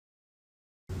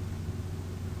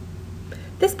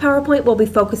This PowerPoint will be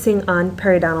focusing on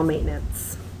periodontal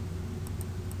maintenance.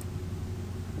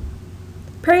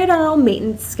 Periodontal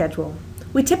maintenance schedule.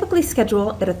 We typically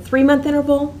schedule at a 3-month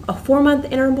interval, a 4-month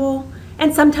interval,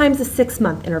 and sometimes a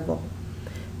 6-month interval.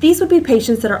 These would be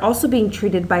patients that are also being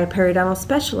treated by a periodontal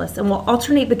specialist and will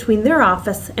alternate between their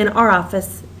office and our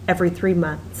office every 3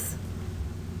 months.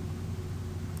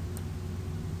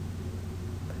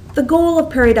 The goal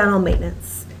of periodontal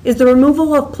maintenance is the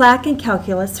removal of plaque and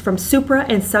calculus from supra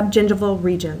and subgingival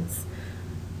regions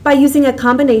by using a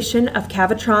combination of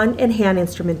cavitron and hand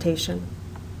instrumentation.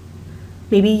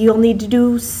 Maybe you'll need to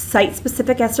do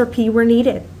site-specific SRP where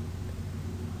needed.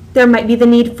 There might be the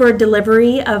need for a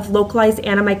delivery of localized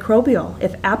antimicrobial,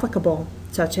 if applicable,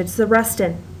 such as the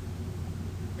Reston.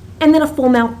 And then a full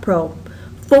mouth probe.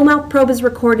 Full mouth probe is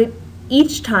recorded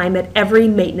each time at every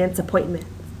maintenance appointment.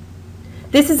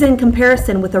 This is in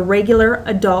comparison with a regular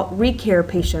adult recare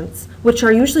patients, which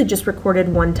are usually just recorded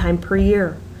 1 time per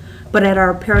year. But at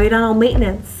our periodontal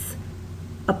maintenance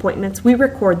appointments, we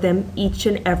record them each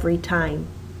and every time.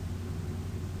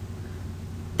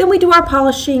 Then we do our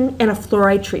polishing and a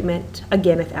fluoride treatment,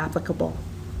 again if applicable.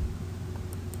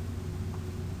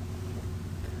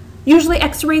 Usually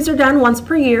x-rays are done once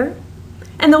per year,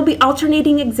 and there'll be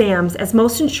alternating exams as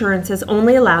most insurances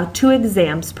only allow 2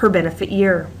 exams per benefit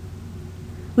year.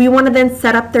 We want to then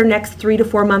set up their next 3 to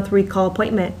 4 month recall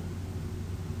appointment.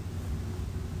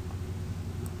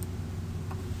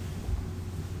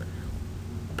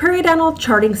 Periodontal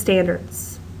charting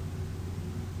standards.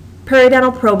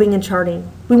 Periodontal probing and charting.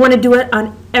 We want to do it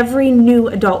on every new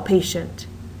adult patient,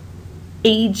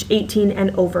 age 18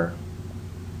 and over.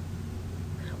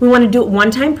 We want to do it 1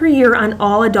 time per year on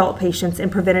all adult patients in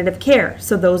preventative care,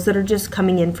 so those that are just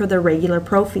coming in for their regular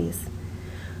prophies.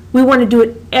 We want to do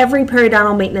it every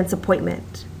periodontal maintenance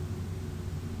appointment.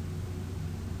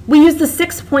 We use the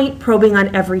 6-point probing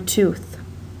on every tooth.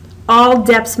 All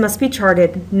depths must be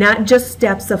charted, not just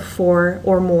depths of 4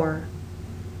 or more.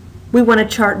 We want to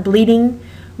chart bleeding,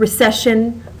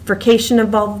 recession, furcation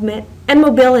involvement, and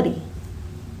mobility.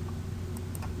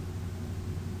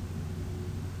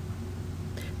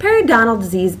 Periodontal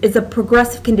disease is a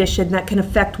progressive condition that can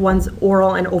affect one's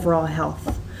oral and overall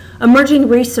health. Emerging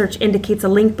research indicates a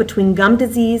link between gum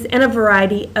disease and a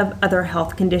variety of other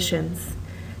health conditions.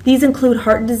 These include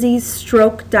heart disease,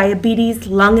 stroke, diabetes,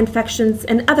 lung infections,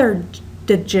 and other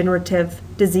degenerative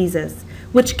diseases,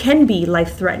 which can be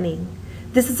life-threatening.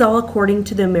 This is all according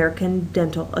to the American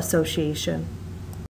Dental Association.